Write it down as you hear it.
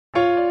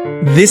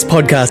This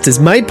podcast is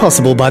made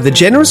possible by the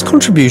generous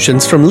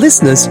contributions from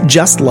listeners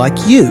just like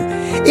you.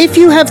 If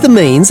you have the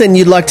means and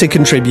you'd like to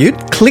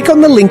contribute, click on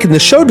the link in the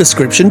show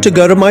description to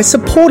go to my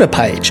supporter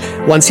page.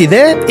 Once you're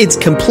there, it's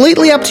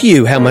completely up to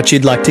you how much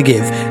you'd like to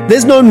give.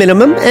 There's no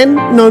minimum and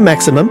no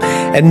maximum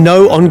and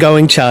no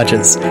ongoing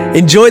charges.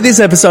 Enjoy this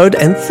episode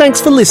and thanks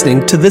for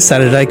listening to the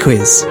Saturday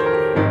Quiz.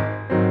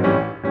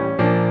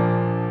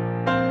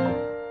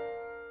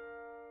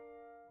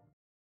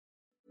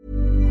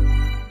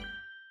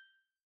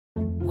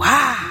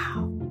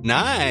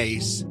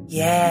 Nice.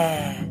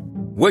 Yeah.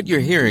 What you're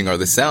hearing are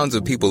the sounds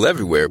of people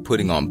everywhere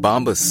putting on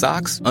Bombas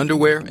socks,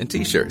 underwear, and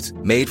T-shirts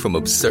made from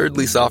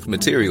absurdly soft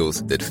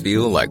materials that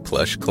feel like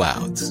plush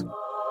clouds.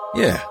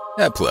 Yeah,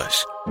 that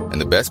plush.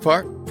 And the best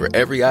part? For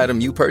every item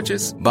you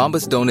purchase,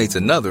 Bombas donates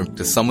another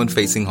to someone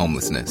facing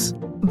homelessness.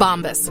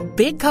 Bombas.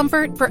 Big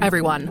comfort for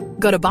everyone.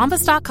 Go to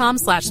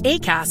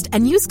bombas.com/ACAST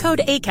and use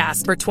code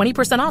ACAST for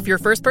 20% off your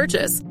first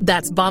purchase.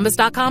 That's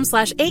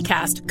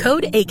bombas.com/ACAST.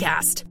 Code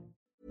ACAST.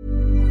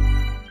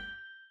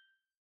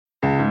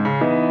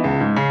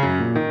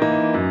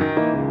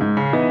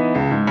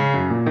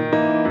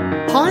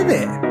 Hi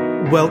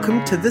there.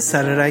 Welcome to the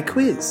Saturday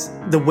Quiz,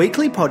 the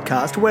weekly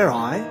podcast where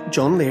I,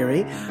 John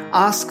Leary,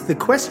 ask the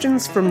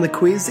questions from the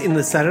quiz in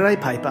the Saturday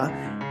paper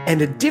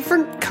and a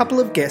different couple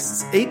of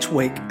guests each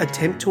week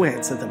attempt to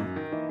answer them.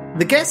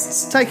 The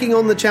guests taking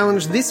on the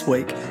challenge this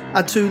week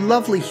are two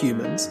lovely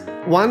humans.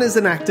 One is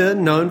an actor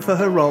known for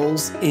her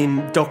roles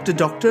in Dr.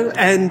 Doctor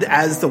and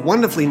as the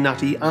wonderfully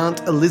nutty Aunt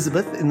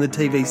Elizabeth in the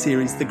TV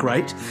series The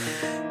Great.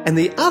 And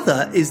the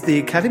other is the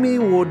Academy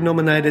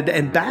Award-nominated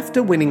and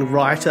BAFTA-winning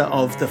writer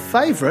of The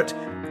Favourite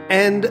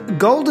and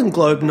Golden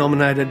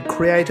Globe-nominated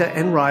creator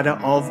and writer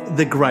of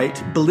The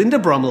Great, Belinda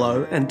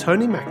Bromilow and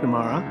Tony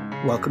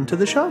McNamara. Welcome to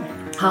the show.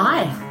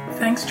 Hi.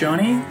 Thanks,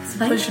 Johnny. It's a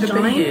pleasure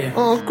to be here.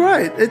 Oh,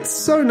 great. It's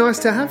so nice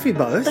to have you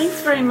both.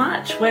 Thanks very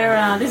much.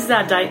 This is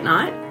our date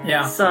night.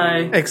 Yeah. So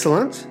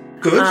Excellent.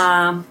 Good.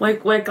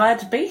 we're glad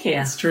to be here.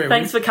 That's true.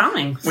 Thanks for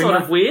coming. Sort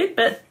of weird,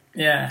 but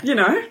yeah, you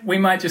know. We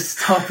might just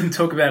stop and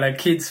talk about our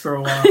kids for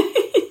a while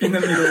in the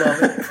middle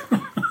of it.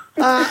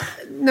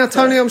 Now,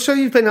 Tony, I'm sure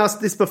you've been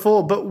asked this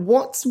before, but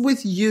what's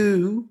with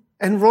you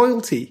and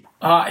royalty?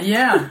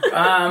 Yeah.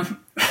 I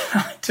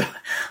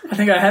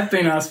think I have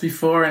been asked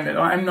before, and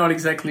I'm not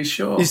exactly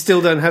sure. You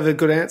still don't have a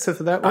good answer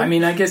for that one? I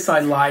mean, I guess I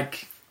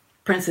like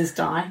Princess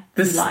Di.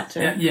 You liked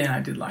her. Yeah, I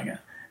did like her.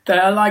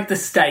 I like the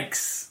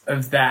stakes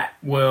of that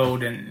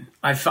world, and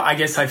I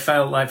guess I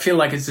feel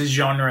like it's a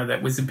genre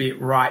that was a bit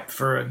ripe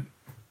for a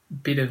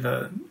bit of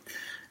a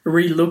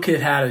relook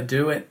at how to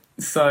do it.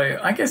 So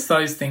I guess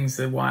those things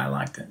are why I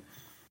liked it.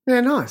 Yeah,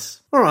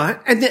 nice. All right.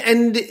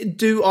 And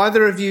do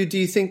either of you, do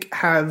you think,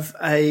 have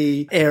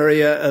a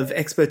area of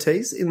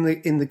expertise in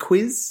the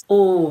quiz?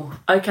 Oh,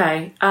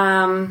 okay.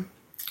 I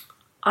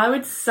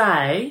would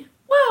say,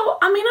 well,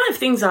 I mean, I have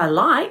things I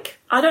like.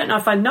 I don't know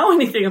if I know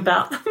anything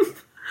about them,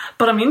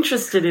 but I'm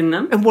interested in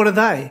them. And what are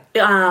they?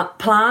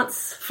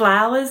 Plants,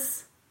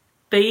 flowers,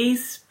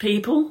 bees,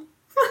 people.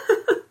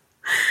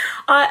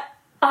 I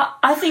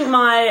think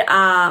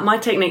my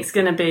technique's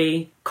going to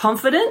be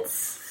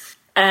confidence.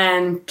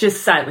 And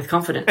just say it with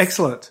confidence.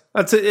 Excellent.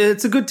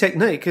 It's a good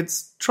technique.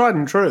 It's tried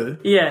and true.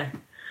 Yeah.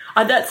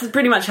 That's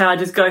pretty much how I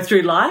just go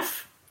through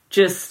life.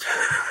 Just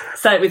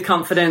say it with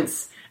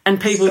confidence. And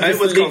people they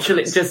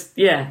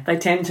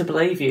tend to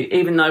believe you,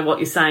 even though what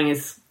you're saying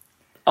is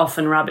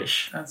often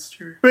rubbish. That's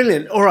true.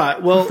 Brilliant. All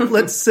right. Well,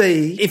 let's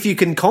see if you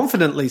can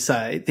confidently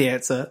say the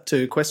answer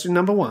to question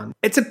number one.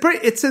 It's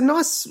a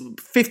nice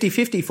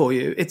 50-50 for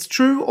you. It's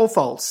true or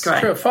false. Great.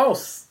 True or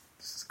false.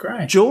 This is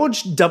great.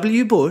 George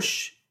W.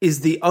 Bush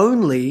is the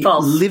only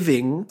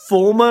living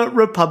former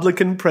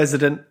Republican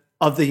president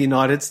of the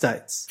United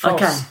States.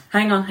 False. Okay,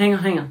 hang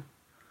on.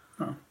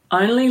 Oh.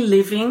 Only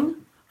living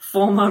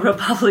former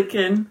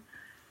Republican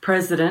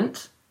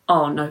president.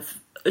 Oh, no.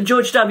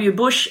 George W.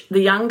 Bush,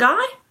 the young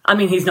guy? I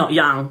mean, he's not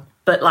young,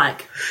 but,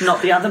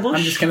 not the other Bush.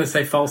 I'm just going to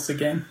say false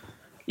again.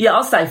 Yeah,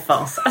 I'll say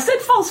false. I said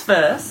false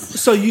first.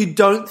 So you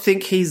don't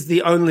think he's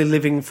the only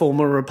living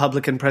former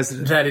Republican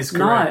president? That is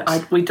correct.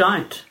 No, we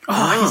don't.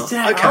 Oh, his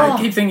dad. Okay.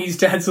 I keep thinking his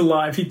dad's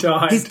alive. He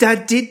died. His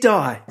dad did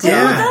die.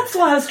 Yeah. Well, that's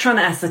why I was trying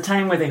to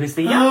ascertain whether he was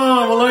the young.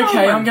 Oh, well,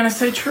 okay. I'm going to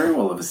say true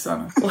all of a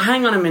sudden. Well,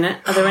 hang on a minute.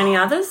 Are there any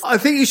others? I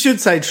think you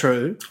should say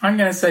true. I'm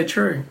going to say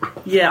true.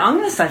 Yeah, I'm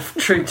going to say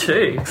true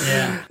too.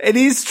 Yeah. It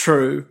is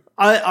true.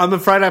 I'm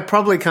afraid I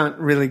probably can't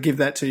really give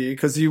that to you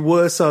because you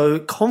were so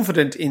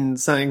confident in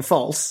saying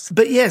false.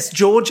 But yes,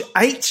 George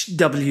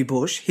H.W.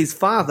 Bush, his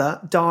father,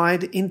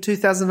 died in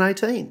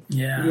 2018.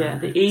 Yeah. Yeah,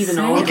 the even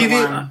older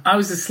one. I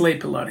was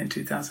asleep a lot in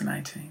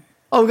 2018.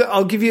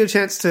 I'll give you a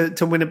chance to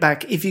win it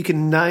back if you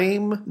can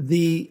name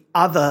the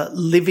other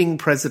living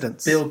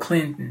presidents. Bill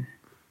Clinton,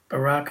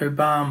 Barack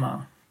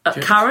Obama.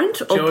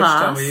 Current or George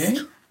past?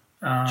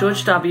 W.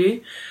 George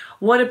W.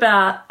 What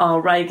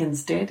about,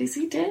 Reagan's dead? Is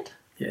he dead?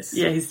 Yes.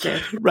 Yeah, he's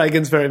dead.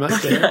 Reagan's very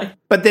much dead. Okay.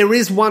 But there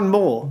is one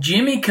more.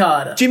 Jimmy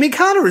Carter. Jimmy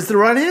Carter is the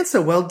right answer.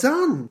 Well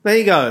done. There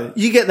you go.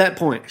 You get that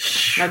point.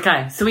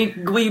 Okay, so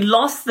we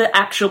lost the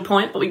actual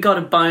point, but we got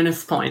a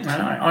bonus point.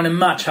 I know, on a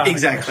much harder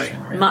Exactly.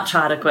 question. Really. Much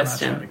harder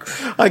question.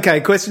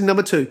 Okay, question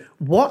number 2.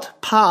 What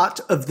part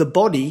of the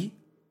body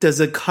does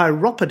a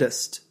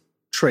chiropodist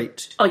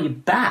treat? Oh, your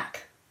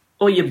back.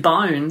 Or your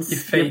bones. Your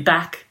feet. Your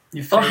back.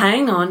 Your feet. Oh,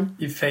 hang on.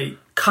 Your feet.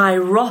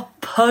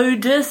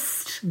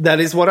 Chiropodist. That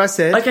is what I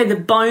said. Okay, the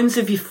bones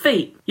of your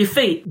feet. Your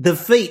feet. The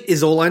feet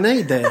is all I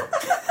need there.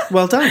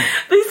 Well done.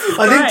 This is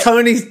I think great.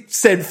 Tony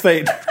said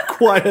feet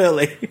quite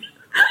early.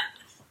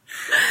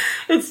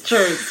 It's true,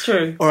 it's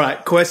true. All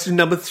right, question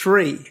number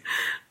 3.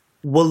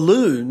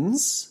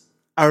 Walloons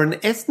are an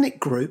ethnic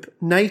group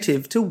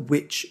native to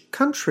which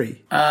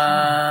country?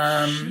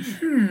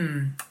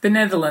 The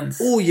Netherlands.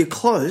 Oh, you're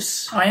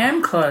close. I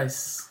am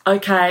close.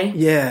 Okay.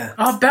 Yeah.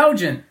 Oh,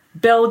 Belgium.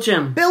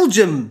 Belgium.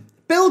 Belgium.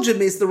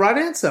 Belgium is the right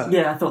answer.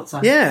 Yeah, I thought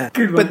so. Yeah.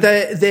 Good But one.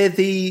 they're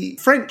the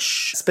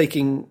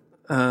French-speaking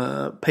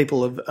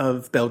people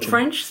of Belgium.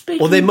 French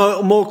speaking? Or they're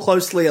more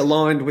closely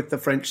aligned with the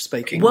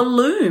French-speaking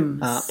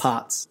Walloons.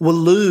 parts.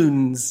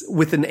 Walloons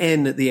with an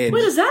N at the end.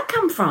 Where does that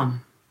come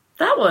from?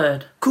 That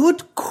word.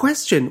 Good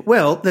question.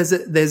 Well, there's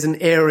an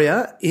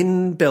area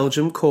in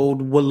Belgium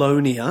called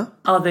Wallonia.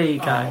 Oh, there you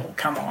go. Oh,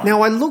 come on.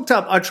 Now,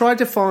 I tried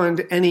to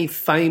find any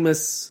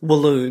famous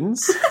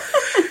Walloons,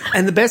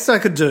 and the best I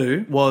could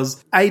do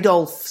was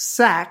Adolf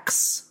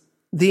Sax,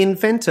 the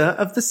inventor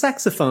of the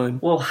saxophone.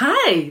 Well,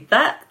 hey,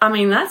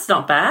 that's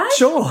not bad.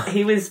 Sure.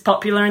 He was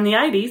popular in the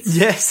 80s.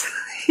 Yes,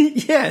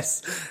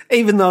 yes,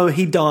 even though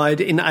he died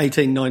in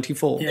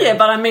 1894. Yeah,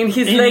 but I mean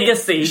his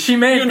legacy. She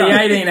meant the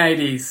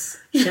 1880s.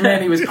 She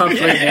meant he was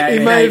popular in the 1880s.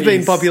 He may have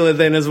been popular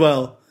then as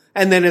well.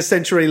 And then a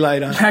century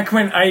later. Back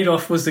when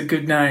Adolf was a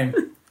good name.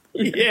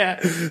 Yeah,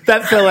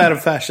 that fell out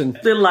of fashion.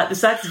 Little like the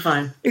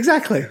saxophone.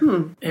 Exactly.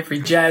 Every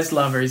jazz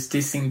lover is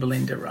dissing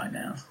Belinda right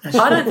now.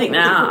 I don't think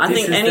now. I This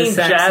think is any the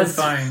jazz.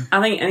 saxophone.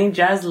 I think any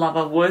jazz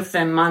lover worth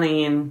their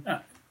money in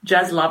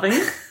jazz loving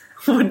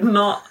would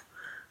not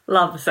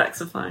love the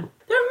saxophone.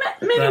 There are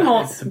That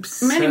more is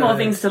absurd. many more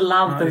things to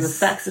love than the Nice.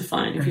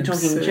 saxophone if you're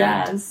talking Absurd.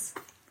 jazz.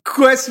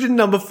 Question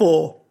number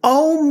 4.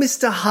 Oh,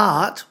 Mr.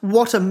 Hart,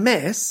 what a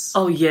mess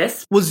Oh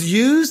yes, was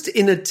used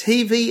in a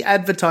TV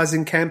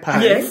advertising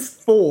campaign Yes.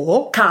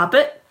 for...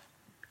 carpet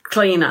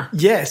cleaner.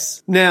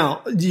 Yes.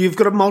 Now, you've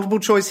got a multiple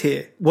choice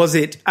here. Was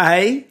it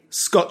A,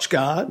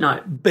 Scotchgard?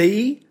 No.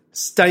 B,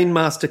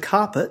 Stainmaster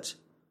Carpet?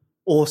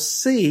 Or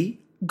C,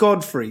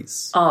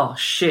 Godfrey's? Oh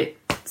shit.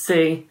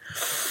 See,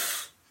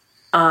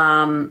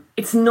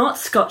 it's not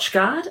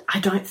Scotchgard. I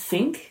don't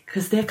think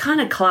because they're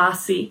kind of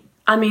classy.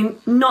 I mean,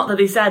 not that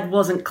this ad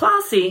wasn't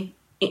classy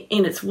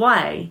in its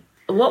way.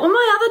 What were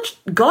my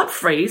other...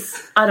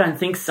 Godfrey's? I don't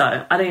think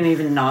so. I didn't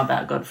even know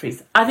about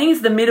Godfrey's. I think it's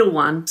the middle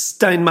one.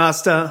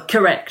 Stainmaster...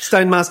 Correct.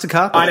 Stainmaster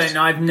Carpet? I don't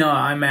know.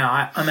 I'm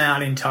out. I'm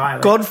out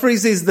entirely.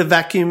 Godfrey's is the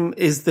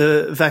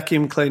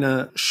vacuum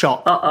cleaner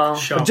shop. Uh-oh.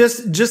 Shop.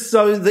 Just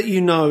so that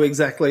you know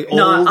exactly all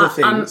No, the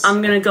things.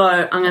 I'm gonna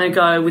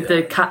go with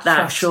the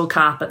actual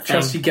carpet thing.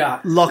 Trust your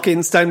gut. Lock in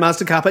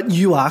Stainmaster Carpet.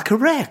 You are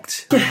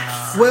correct.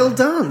 Well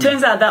done.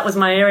 Turns out that was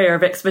my area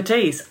of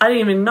expertise. I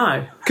didn't even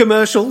know.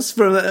 Commercials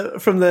from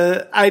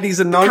the 80s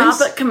and 90s.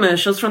 Carpet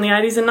commercials from the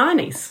 80s and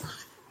 90s.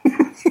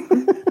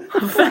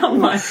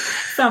 I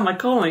found my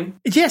calling.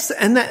 Yes,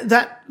 and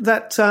that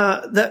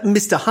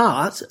Mr.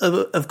 Hart,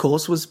 of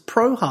course, was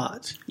Pro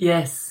Hart.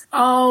 Yes.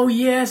 Oh,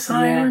 yes,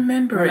 I Yeah.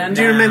 remember it.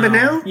 Do you remember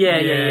now? Yeah.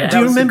 Do That you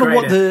was the remember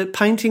what greatest. the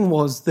painting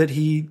was that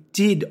he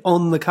did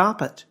on the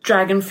carpet?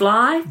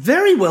 Dragonfly.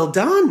 Very well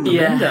done.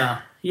 Yeah.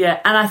 Belinda.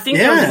 Yeah, and I think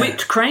there was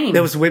whipped cream.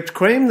 There was whipped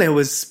cream. There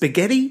was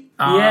spaghetti.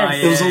 Oh,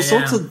 Yes. There was all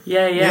sorts of...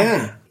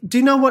 Yeah. Do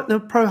you know what the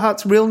Pro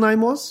Hart's real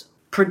name was?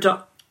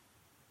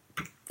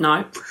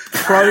 No.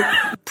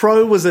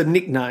 Pro was a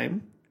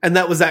nickname, and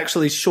that was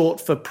actually short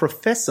for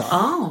professor.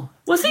 Oh.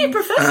 Was he a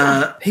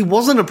professor? He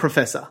wasn't a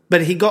professor,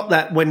 but he got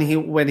that when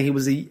he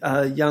was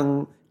a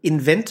young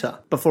inventor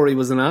before he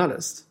was an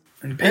artist.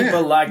 And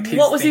people liked his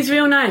What was his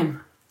thinking. real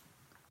name?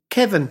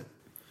 Kevin.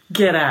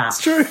 Get out.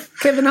 It's true.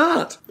 Kevin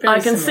Hart. I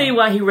can see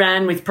why he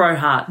ran with Pro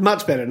Heart.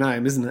 Much better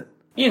name, isn't it?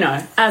 You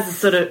know, as a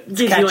sort of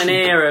gives you an catchy.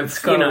 air of, It's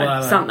got a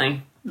lot of-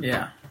 something.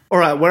 Yeah. All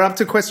right, we're up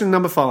to question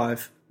number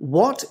 5.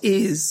 What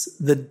is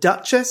the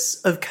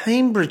Duchess of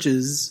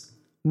Cambridge's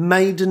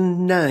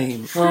maiden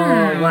name? Oh,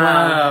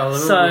 wow.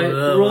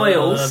 So,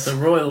 royals. The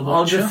royal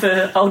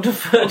watcher. I'll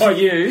defer to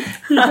you.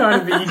 You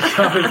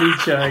gotta be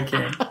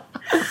joking.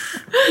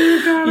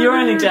 You're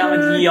only down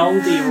with the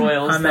oldie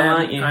royals, I'm though, out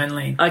aren't you?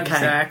 only. Okay.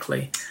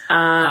 Exactly.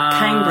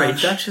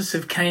 Cambridge. Duchess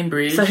of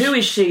Cambridge. So who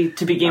is she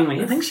to begin I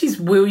with? think she's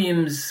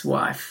William's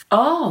wife.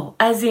 Oh,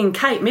 as in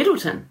Kate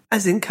Middleton.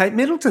 As in Kate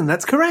Middleton,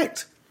 that's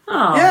correct.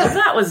 Oh, Yeah. well,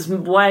 that was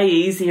way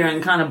easier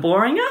and kind of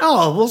boringer.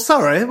 Oh, well,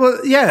 sorry. Well,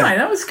 yeah. Hey,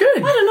 that was good.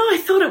 I don't know.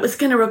 I thought it was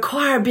going to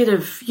require a bit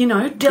of,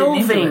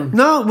 delving.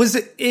 No,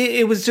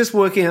 it was just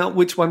working out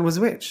which one was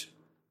which.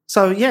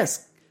 So,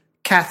 yes,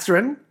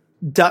 Catherine,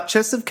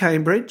 Duchess of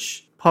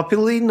Cambridge,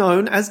 popularly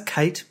known as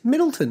Kate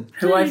Middleton.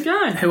 There you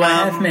go. Who I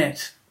have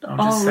met. I'll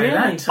just say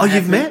really? that. Oh,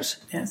 you've met?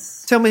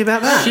 Yes. Tell me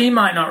about that. She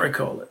might not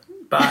recall it,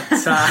 but...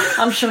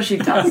 I'm sure she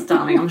does,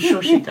 darling. I'm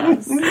sure she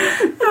does.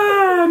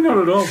 not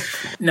at all.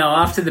 No,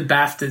 after the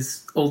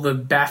BAFTAs, all the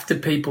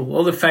BAFTA people,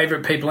 all the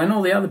favourite people and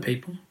all the other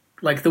people,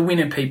 like the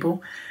winner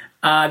people,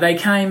 they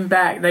came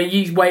back.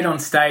 They wait on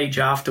stage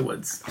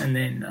afterwards, and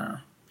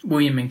then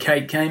William and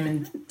Kate came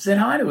and said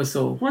hi to us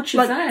all. What'd she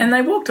say? And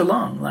they walked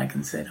along,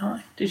 and said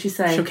hi. Did she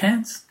say... Shook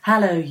hands.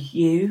 Hello,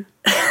 you.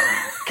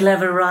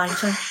 Clever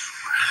writer.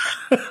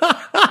 So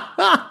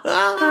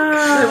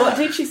what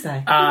did she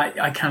say?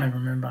 I can't even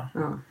remember.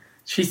 Oh.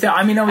 She said,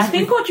 I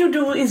think what you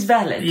do is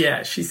valid.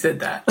 Yeah, she said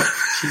that.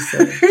 She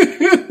said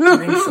it. I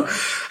think so.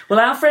 Well,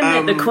 our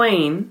friend met the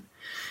Queen,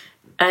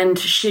 and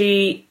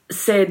she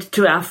said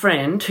to our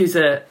friend, who's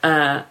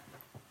a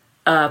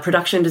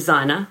production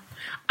designer,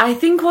 I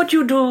think what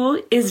you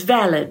do is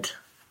valid.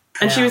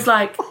 And she was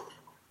like,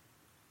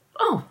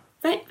 oh,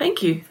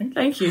 thank you.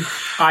 Thank you.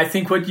 I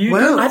think what you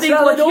do I think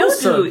what you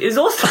do is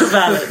also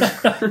valid.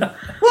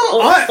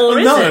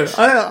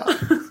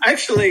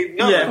 Actually,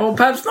 no. Yeah. Or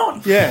perhaps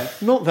not. Yeah,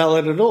 not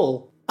valid at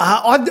all.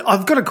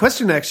 I've got a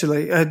question,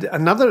 actually.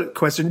 Another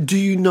question. Do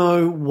you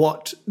know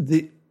what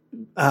the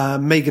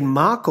Meghan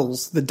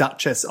Markle's the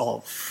Duchess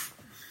of?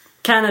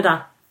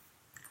 Canada.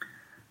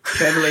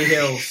 Beverly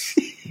Hills.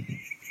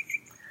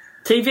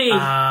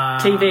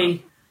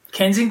 TV.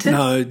 Kensington?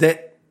 No,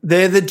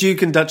 they're the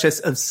Duke and Duchess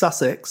of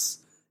Sussex.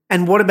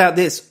 And what about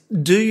this?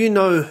 Do you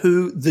know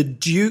who the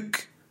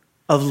Duke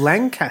of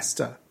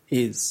Lancaster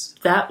is?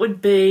 That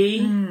would be...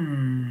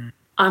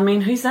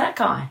 who's that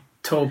guy?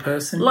 Tall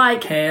person.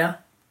 Like... Hair.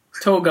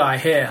 Tall guy,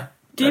 hair.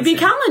 Do you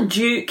become a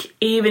duke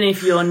even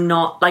if you're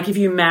not... Like, if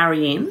you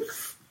marry him?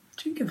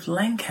 Duke of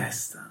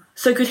Lancaster.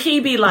 So could he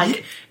be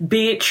like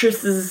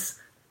Beatrice's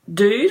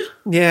dude?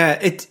 Yeah,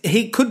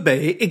 he could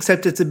be,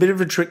 except it's a bit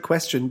of a trick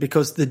question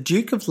because the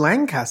Duke of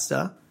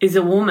Lancaster... Is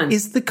a woman.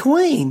 Is the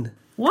Queen.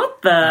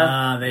 What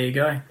the... There you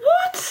go.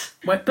 What?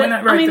 But,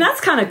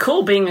 that's kind of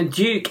cool, being a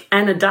duke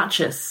and a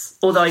duchess.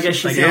 Although I guess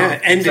she's not.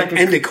 And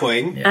a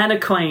queen. Yeah. And a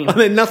queen. I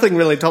mean, nothing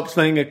really tops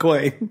being a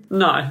queen.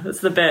 No,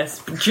 that's the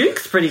best. But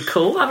Duke's pretty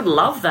cool. I would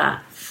love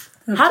that.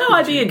 How do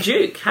I be a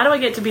duke? How do I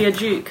get to be a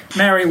duke?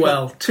 Marry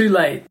well. Too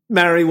late.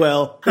 Marry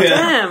well.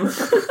 Damn.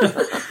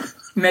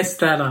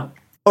 Messed that up.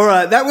 All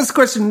right, that was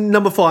question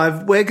number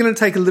 5. We're going to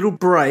take a little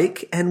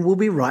break and we'll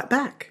be right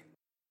back.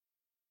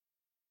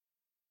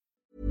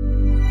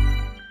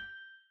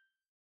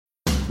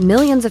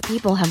 Millions of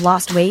people have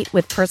lost weight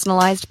with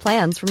personalized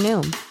plans from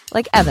Noom.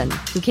 Like Evan,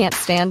 who can't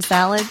stand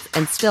salads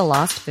and still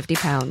lost 50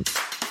 pounds.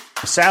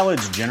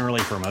 Salads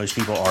generally for most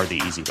people are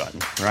the easy button,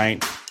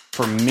 right?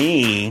 For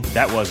me,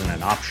 that wasn't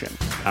an option.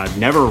 I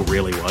never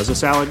really was a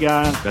salad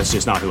guy. That's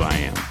just not who I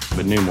am.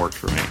 But Noom worked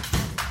for me.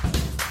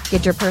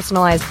 Get your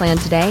personalized plan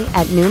today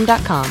at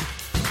Noom.com.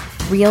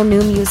 Real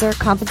Noom user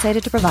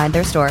compensated to provide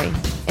their story.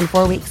 In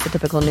 4 weeks, the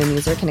typical Noom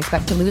user can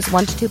expect to lose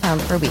 1 to 2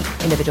 pounds per week.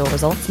 Individual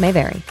results may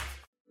vary.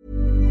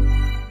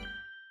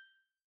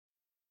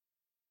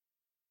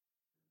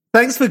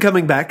 Thanks for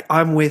coming back.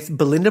 I'm with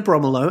Belinda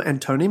Bromilow and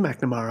Tony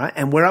McNamara,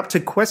 and we're up to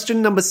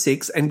question number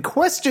 6. And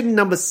question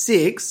number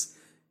 6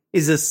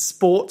 is a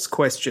sports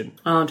question.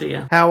 Oh,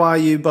 dear. How are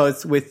you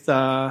both with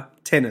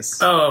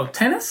tennis? Oh,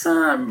 tennis?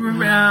 Not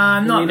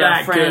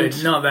that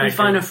good. Not that good. You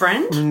find a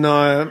friend?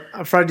 No,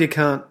 I'm afraid you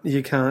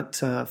can't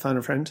phone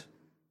a friend.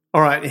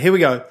 All right, here we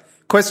go.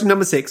 Question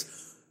number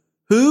 6.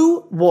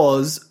 Who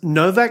was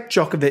Novak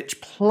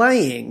Djokovic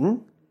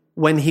playing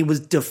when he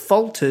was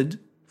defaulted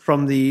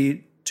from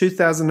the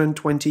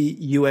 2020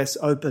 US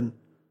Open?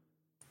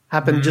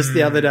 Happened just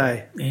the other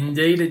day.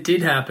 Indeed, it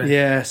did happen.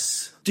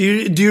 Yes. Do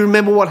you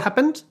remember what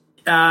happened?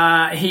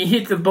 He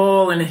hit the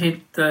ball and it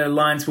hit the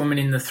lineswoman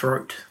in the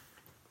throat.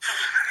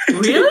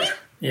 Really?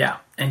 Yeah.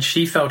 And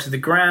she fell to the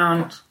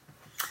ground,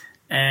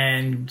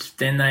 and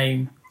then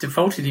they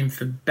defaulted him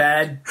for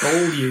bad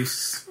ball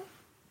use.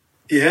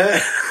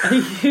 Yeah.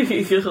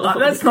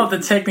 That's not the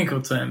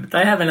technical term, but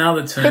they have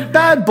another term. But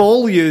bad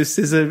ball use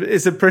is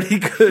a pretty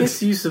good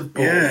misuse of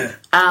ball. Yeah.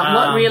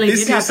 What really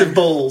did happen? Misuse of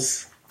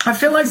balls. I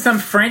feel like some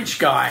French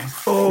guy.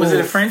 Oh, was it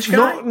a French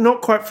guy?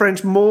 Not quite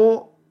French.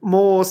 More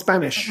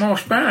Spanish. More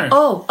Spanish.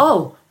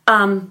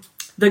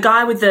 The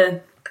guy with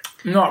the...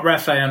 Not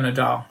Rafael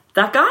Nadal.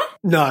 That guy?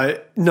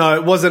 No,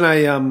 it wasn't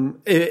a.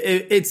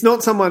 It's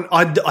not someone.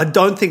 I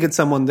don't think it's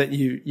someone that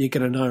you're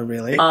going to know,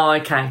 really. Oh,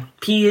 okay.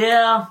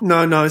 Pierre.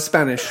 No,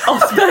 Spanish. Oh,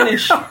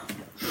 Spanish.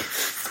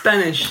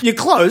 Spanish. You're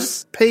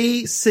close.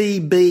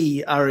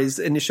 PCB are his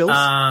initials.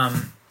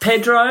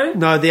 Pedro.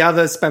 No, the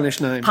other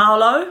Spanish name.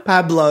 Pablo.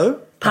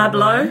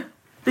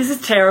 This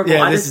is terrible.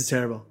 Yeah, this is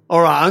terrible. All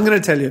right, I'm going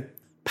to tell you.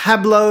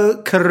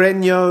 Pablo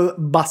Carreño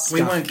Busta.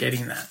 We weren't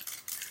getting that.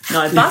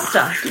 No,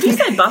 Buster. Did you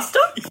say Buster?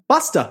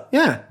 Buster,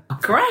 yeah.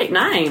 Great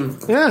name.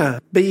 Yeah,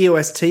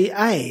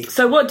 Busta.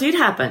 So what did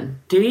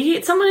happen? Did he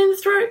hit someone in the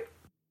throat?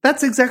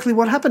 That's exactly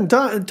what happened.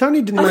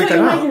 Tony didn't make that up. I thought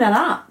you were making that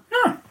up.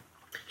 No.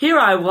 Here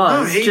I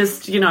was,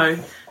 just,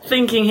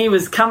 thinking he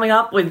was coming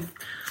up with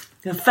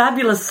A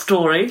fabulous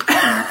story,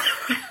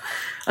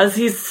 as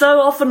he's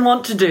so often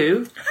wont to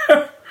do,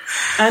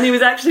 and he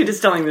was actually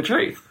just telling the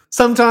truth.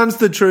 Sometimes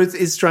the truth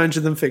is stranger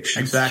than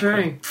fiction. Exactly.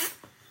 True.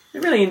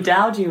 It really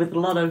endowed you with a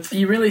lot of...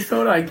 You really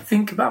thought I'd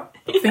think up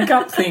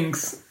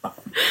things. I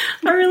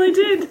really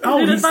did.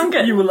 Oh, Did debunk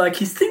it. you were like,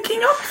 he's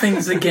thinking up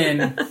things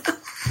again. Look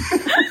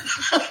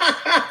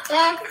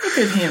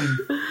at him.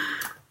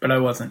 But I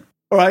wasn't.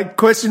 All right,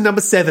 question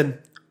number 7.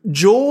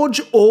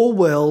 George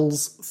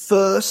Orwell's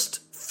first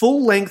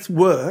full-length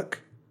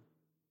work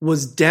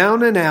was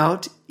Down and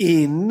Out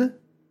in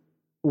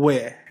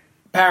where?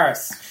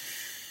 Paris.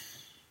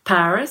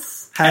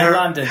 Paris. And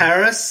London.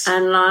 Paris.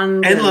 And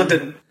London. And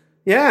London.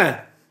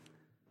 Yeah.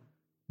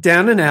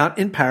 Down and Out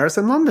in Paris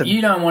and London.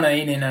 You don't want to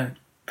eat in a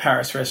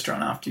Paris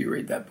restaurant after you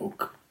read that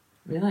book.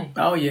 Really?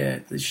 Oh, yeah.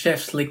 The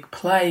chefs lick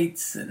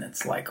plates and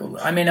it's like all...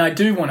 I mean, I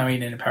do want to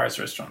eat in a Paris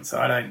restaurant, so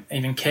I don't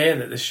even care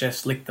that the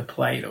chefs lick the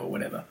plate or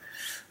whatever.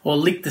 Or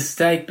lick the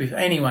steak.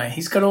 Anyway,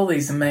 he's got all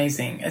these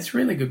amazing... It's a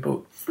really good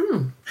book.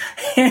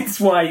 That's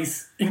why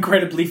he's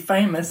incredibly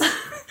famous.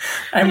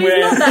 And He's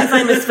not that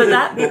famous for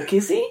that book,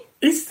 is he?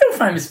 He's still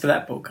famous for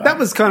that book. That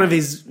was kind of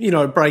his,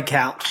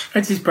 breakout.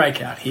 It's his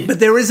breakout hit. But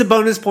there is a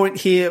bonus point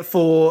here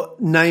for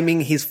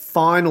naming his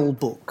final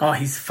book, Oh,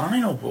 his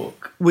final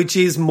book. which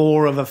is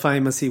more of a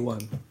famous-y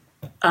one.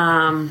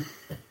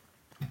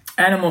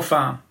 Animal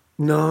Farm.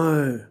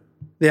 No.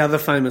 The other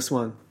famous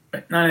one.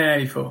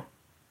 1984.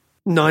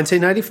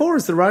 1984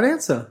 is the right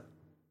answer.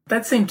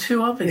 That seemed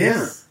too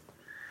obvious.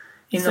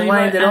 In So the you way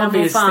wrote that Animal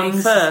obvious Farm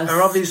things first.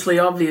 are obviously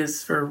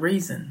obvious for a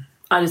reason.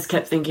 I just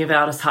kept thinking of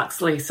Aldous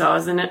Huxley, so I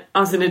was in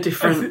a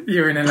different...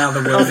 You're in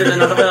another I world. was in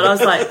another world. I was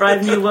like,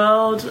 Brave New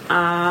World,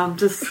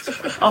 just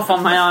off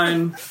on my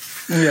own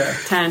Yeah.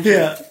 tangent.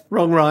 Yeah,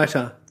 wrong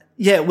writer.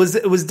 Yeah, it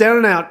was Down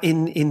and Out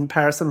in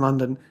Paris and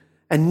London,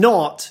 and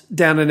not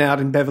Down and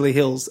Out in Beverly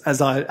Hills,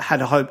 as I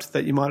had hoped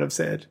that you might have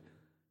said,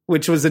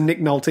 which was a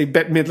Nick Nolte,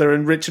 Bette Midler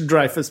and Richard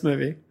Dreyfuss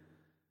movie,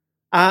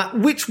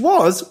 which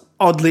was,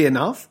 oddly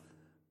enough,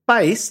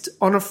 based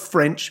on a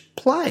French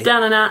play.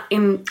 Down and Out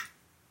in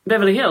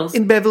Beverly Hills.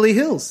 In Beverly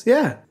Hills,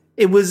 yeah.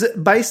 It was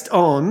based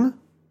on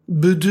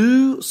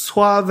Boudou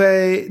Soave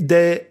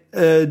des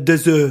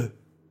Eaux.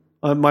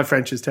 My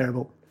French is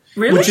terrible.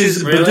 Really? Which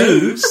is Really?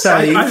 Boudou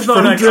saved I thought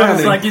from I was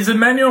drowning. like, is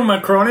Emmanuel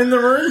Macron in the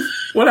room?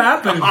 What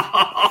happened?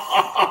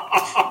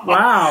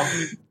 Wow.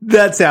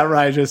 That's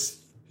outrageous.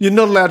 You're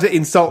not allowed to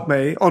insult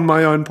me on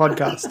my own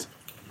podcast.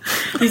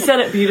 You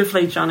said it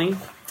beautifully, Johnny.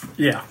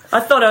 Yeah.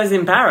 I thought I was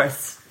in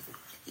Paris.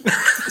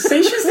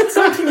 See, she's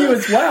insulting you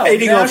as well.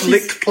 Eating Now off she's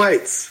licked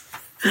plates.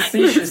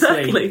 facetiously.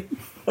 Exactly.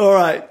 All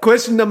right,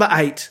 question number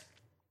 8.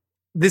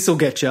 This will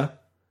get you.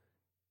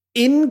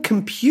 In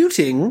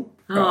computing,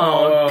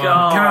 Oh,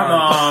 God.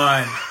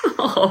 Come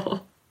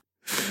on.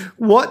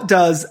 what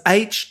does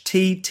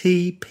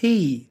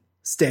HTTP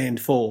stand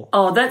for?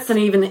 Oh, that's an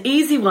even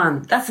easy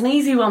one. That's an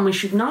easy one we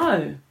should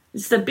know.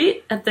 It's the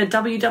bit at the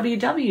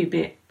www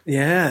bit.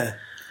 Yeah.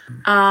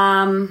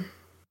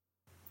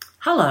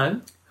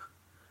 Hello,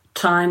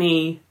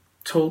 tiny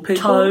Tall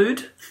people.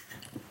 toad.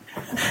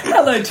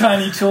 Hello,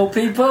 tiny tall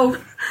people.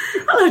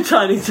 Hello,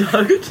 tiny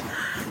toad.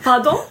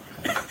 Pardon?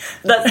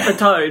 That's the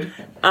toad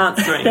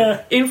answering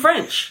in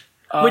French,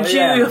 which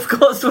yeah. you, of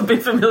course, would be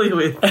familiar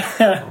with.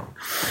 Okay,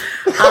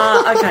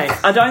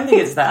 I don't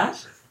think it's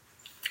that.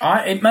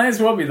 It may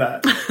as well be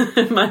that.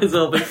 It might as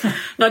well be.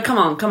 No, come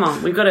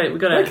on. We've got to.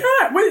 I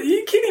can't. Are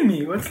you kidding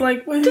me? What's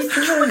like? What We've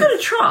got to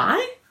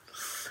try.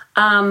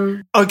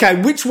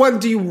 Okay, which one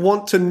do you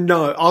want to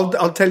know?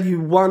 I'll tell you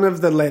one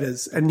of the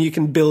letters and you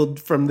can build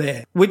from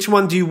there. Which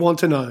one do you want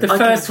to know? The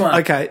first one.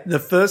 Okay, the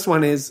first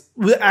one is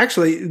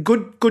actually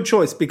good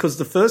choice because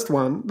the first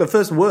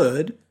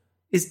word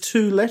is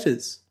 2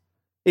 letters.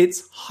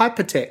 It's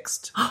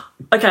hypertext.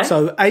 Okay.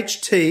 So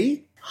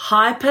HT.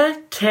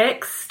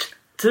 Hypertext.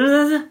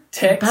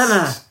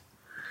 Text.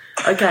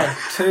 Okay.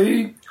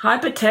 To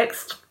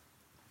Hypertext.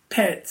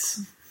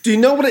 pets. Do you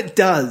know what it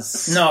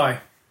does? No.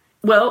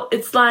 Well,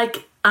 it's like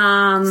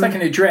It's like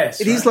an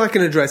address. It is like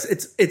an address.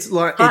 It's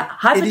like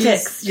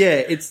hypertext.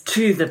 It's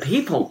to the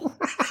people.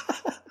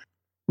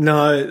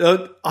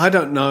 no. I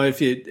don't know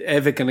if you're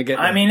ever going to get.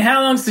 I mean,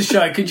 how long's the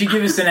show? Could you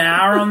give us an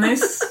hour on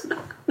this?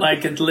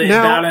 Like at least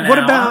now, about an what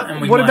hour. about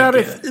and we what might about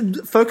get if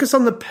it. focus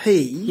on the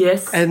P?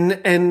 Yes.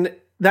 and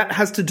that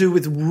has to do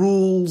with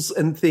rules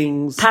and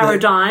things.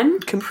 Paradigm.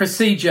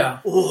 Procedure.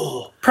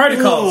 Oh.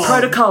 Protocols.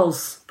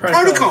 Protocols.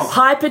 Protocol.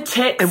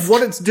 Hypertext. And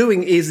what it's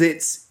doing is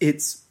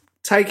it's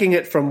taking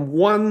it from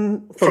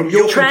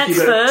your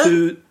Transfer. computer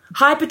to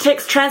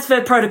Hypertext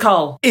transfer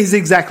protocol. is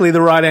exactly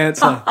the right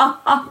answer.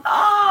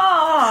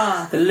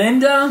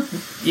 Belinda,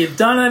 you've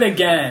done it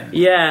again.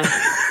 Yeah.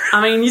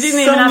 I mean, you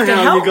didn't even have to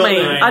Somehow you help got me.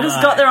 there. I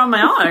just got there on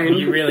my own.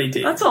 You really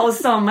did. That's what was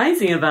so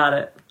amazing about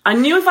it. I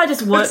knew if I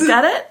just worked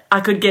at it,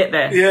 I could get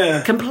there.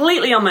 Yeah.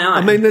 Completely on my own.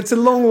 I mean, it's a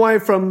long way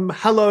from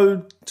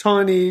hello,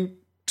 tiny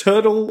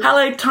turtle.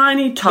 Hello,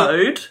 tiny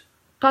toad.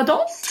 Pardon?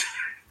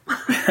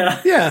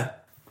 Yeah.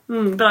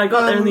 But I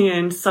got there in the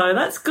end, so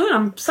that's good.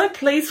 I'm so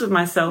pleased with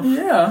myself.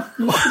 Yeah.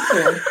 You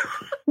should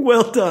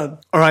Well done.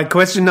 All right,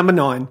 question number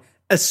 9.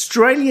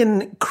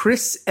 Australian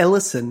Chris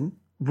Ellison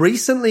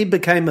recently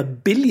became a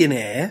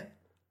billionaire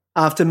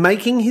after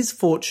making his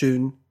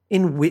fortune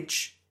in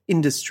which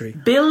industry?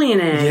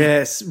 Billionaire.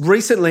 Yes,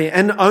 recently,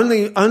 and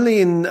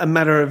only in a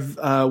matter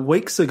of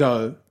weeks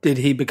ago did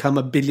he become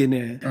a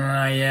billionaire.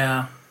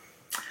 Yeah.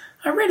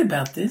 I read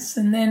about this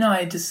and then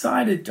I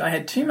decided I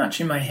had too much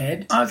in my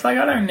head. I was like,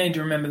 I don't need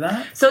to remember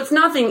that. So it's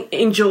nothing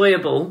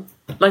enjoyable.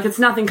 Like, it's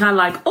nothing kind of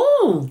like,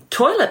 oh,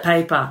 toilet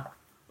paper.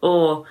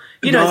 Or,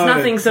 it's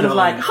nothing sort of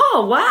like,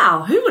 oh,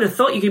 wow, who would have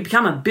thought you could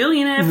become a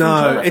billionaire from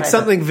toilet paper? No, it's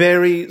something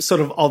very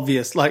sort of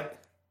obvious. Like,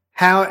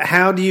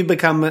 how do you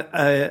become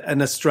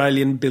an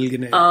Australian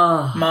billionaire?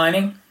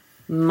 Mining.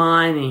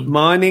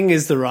 Mining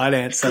is the right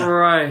answer.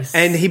 Gross.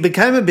 And he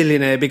became a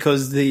billionaire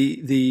because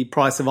the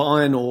price of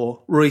iron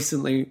ore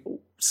recently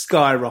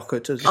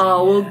skyrocketed.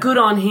 Oh, well, good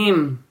on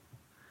him.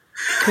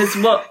 Because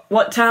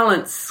what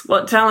talents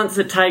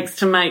it takes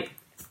to make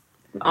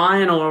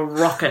iron ore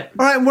rocket.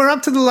 All right, we're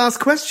up to the last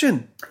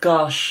question.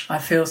 Gosh. I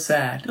feel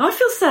sad. I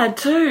feel sad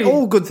too.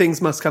 All good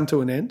things must come to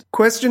an end.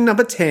 Question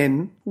number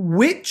 10.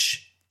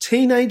 Which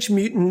Teenage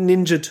Mutant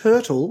Ninja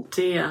Turtle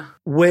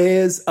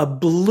wears a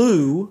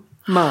blue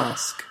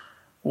mask?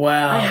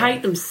 Wow. I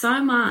hate them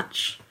so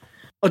much.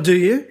 Oh, do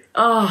you?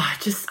 Oh,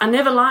 I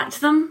never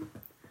liked them.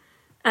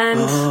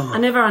 And I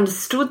never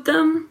understood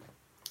them.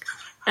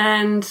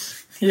 And...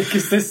 Yeah,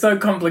 because they're so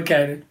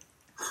complicated.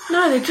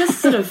 No, they're just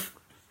sort of...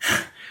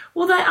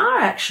 Well, they are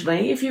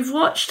actually. If you've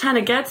watched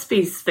Hannah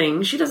Gadsby's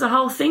thing, she does a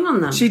whole thing on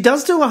them. She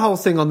does do a whole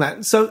thing on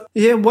that. So,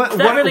 yeah, what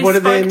really what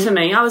spoke to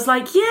me. I was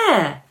like,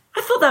 yeah,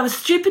 I thought that was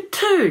stupid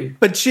too.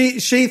 But she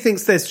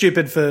thinks they're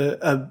stupid for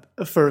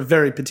a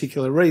very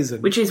particular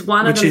reason. Which is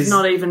one of them is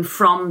not even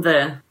from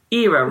the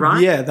era,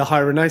 right? Yeah, the High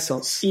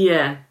Renaissance.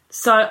 Yeah.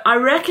 So I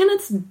reckon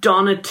it's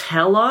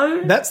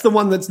Donatello. That's the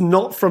one that's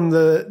not from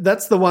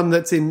that's the one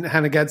that's in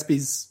Hannah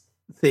Gadsby's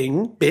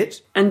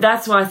bit. And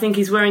that's why I think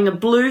he's wearing a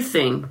blue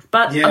thing.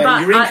 But you're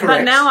incorrect.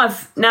 But now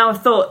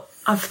I've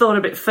thought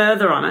a bit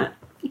further on it.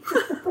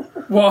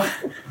 Well,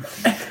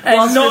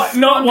 and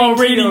not while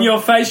reading your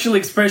facial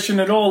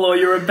expression at all, or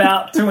you're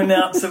about to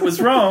announce it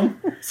was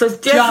wrong. So it's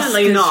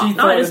definitely not.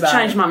 No, I just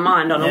changed my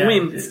mind on a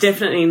whim. It's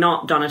definitely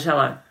not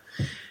Donatello.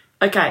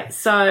 Okay,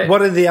 so...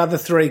 What are the other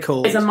three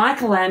called? There's a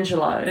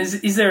Michelangelo.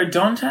 Is there a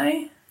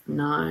Dante?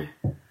 No.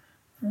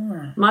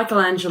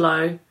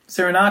 Michelangelo. Is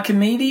there an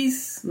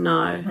Archimedes?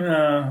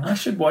 No. I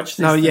should watch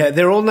this. No, yeah,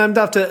 they're all named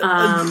after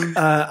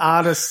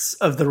artists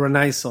of the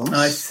Renaissance.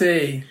 I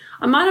see.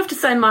 I might have to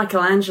say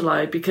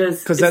Michelangelo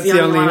because that's the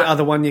only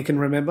other one you can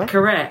remember.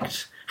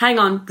 Correct. Hang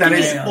on. That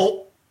is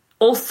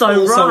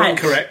also right.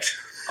 Incorrect.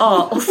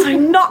 Oh, also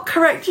not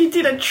correct. You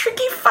did a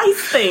tricky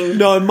face thing.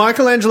 No,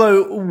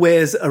 Michelangelo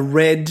wears a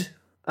red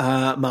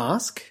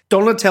mask.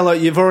 Donatello,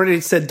 you've already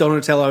said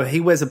Donatello. He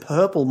wears a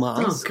purple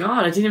mask. Oh,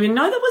 God, I didn't even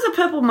know there was a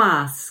purple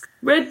mask.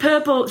 Red,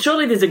 purple.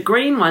 Surely there's a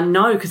green one.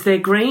 No, because they're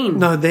green.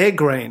 No, they're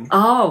green.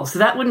 Oh, so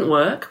that wouldn't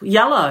work.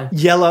 Yellow.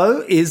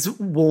 Yellow is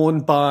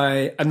worn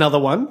by another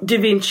one. Da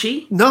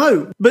Vinci.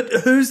 No, but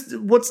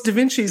what's Da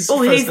Vinci's Oh,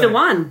 first he's name? the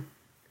one.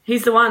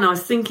 He's the one I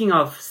was thinking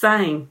of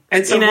saying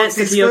and so in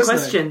answer to your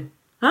question. Name?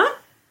 Huh?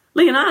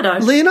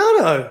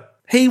 Leonardo.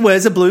 He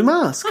wears a blue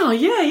mask. Oh,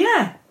 yeah.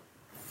 Yeah,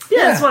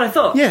 that's what I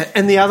thought. Yeah,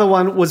 and the other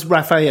one was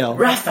Raphael.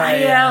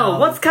 Raphael.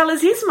 What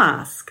colour's his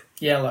mask?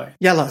 Yellow.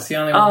 That's the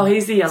only one. Oh,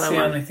 he's the yellow one.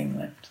 That's the only thing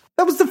left.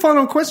 That was the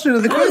final question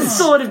of the quiz. It's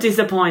sort of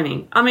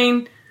disappointing. I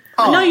mean,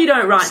 I know you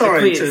don't write the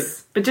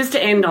quiz, but just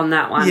to end on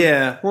that one.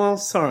 Yeah, well,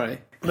 sorry.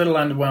 A little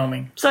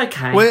underwhelming. It's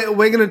okay. We're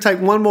going to take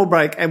one more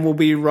break and we'll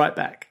be right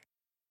back.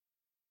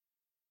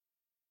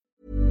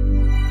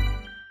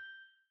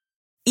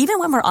 Even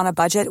when we're on a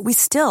budget, we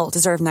still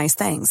deserve nice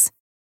things.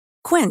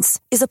 Quince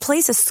is a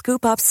place to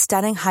scoop up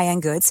stunning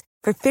high-end goods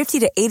for 50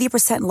 to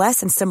 80% less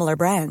than similar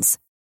brands.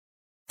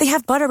 They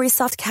have buttery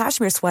soft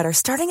cashmere sweaters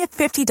starting at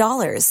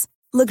 $50,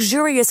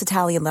 luxurious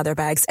Italian leather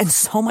bags, and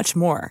so much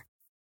more.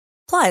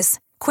 Plus,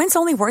 Quince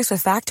only works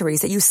with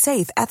factories that use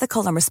safe,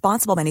 ethical, and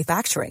responsible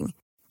manufacturing.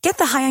 Get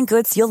the high-end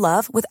goods you'll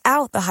love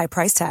without the high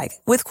price tag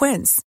with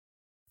Quince.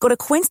 Go to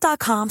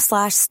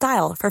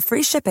quince.com/style for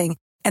free shipping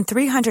and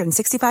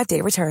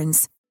 365-day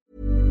returns.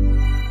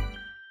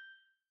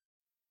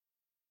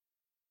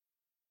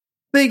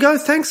 There you go.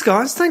 Thanks,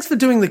 guys. Thanks for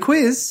doing the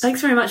quiz.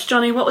 Thanks very much,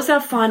 Johnny. What was our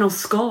final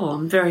score?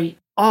 I'm very...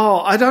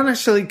 Oh, I don't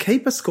actually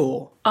keep a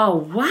score. Oh,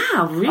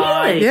 wow.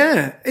 Really?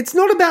 Yeah. It's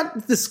not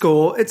about the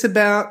score. It's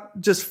about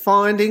just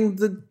finding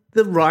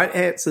the right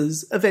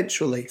answers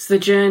eventually. It's the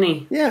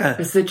journey. Yeah.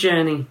 It's the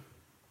journey,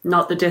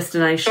 not the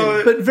destination.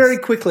 But very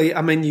quickly,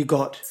 I mean, you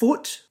got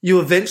foot. You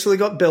eventually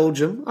got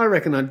Belgium. I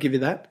reckon I'd give you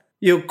that.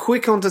 You're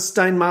quick onto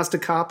Stainmaster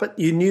Carpet.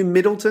 You knew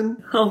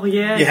Middleton. Oh,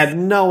 yeah. You had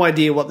no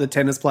idea what the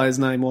tennis player's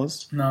name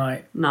was. No.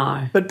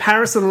 But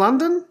Paris and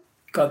London?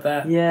 Got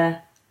that.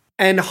 Yeah.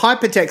 And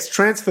Hypertext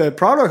Transfer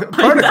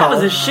Protocol. That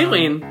was a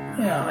shoo-in.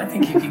 Yeah, I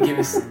think you could give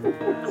us...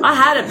 I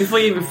had it before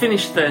you even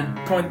finished the...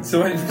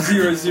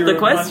 0.001% the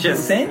question.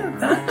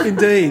 of that.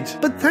 Indeed.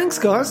 But thanks,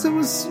 guys. It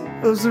was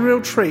It was a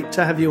real treat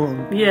to have you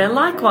on. Yeah,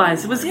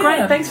 likewise. It was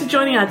great. Thanks for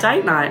joining our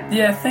date night.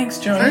 Yeah, thanks,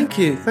 John. Thank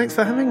you. Thanks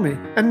for having me.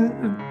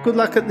 And good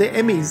luck at the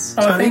Emmys,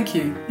 Oh, Tony. thank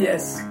you.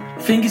 Yes.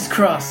 Fingers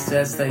crossed,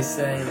 as they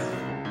say.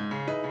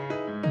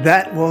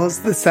 That was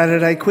the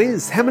Saturday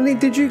quiz. How many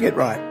did you get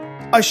right?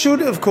 I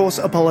should, of course,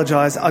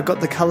 apologise. I got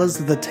the colours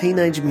of the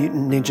Teenage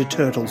Mutant Ninja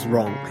Turtles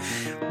wrong.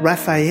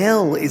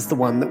 Raphael is the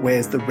one that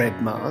wears the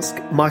red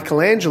mask,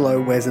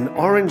 Michelangelo wears an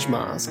orange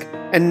mask,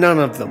 and none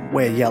of them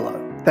wear yellow.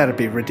 That'd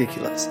be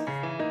ridiculous.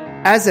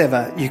 As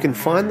ever, you can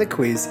find the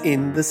quiz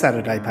in the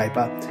Saturday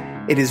paper.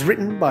 It is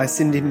written by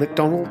Cindy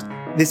McDonald.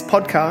 This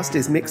podcast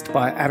is mixed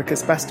by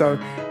Atticus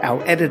Bastow.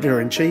 Our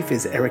editor-in-chief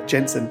is Eric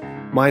Jensen.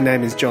 My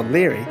name is John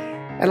Leary,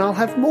 and I'll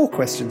have more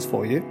questions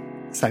for you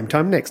same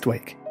time next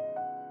week.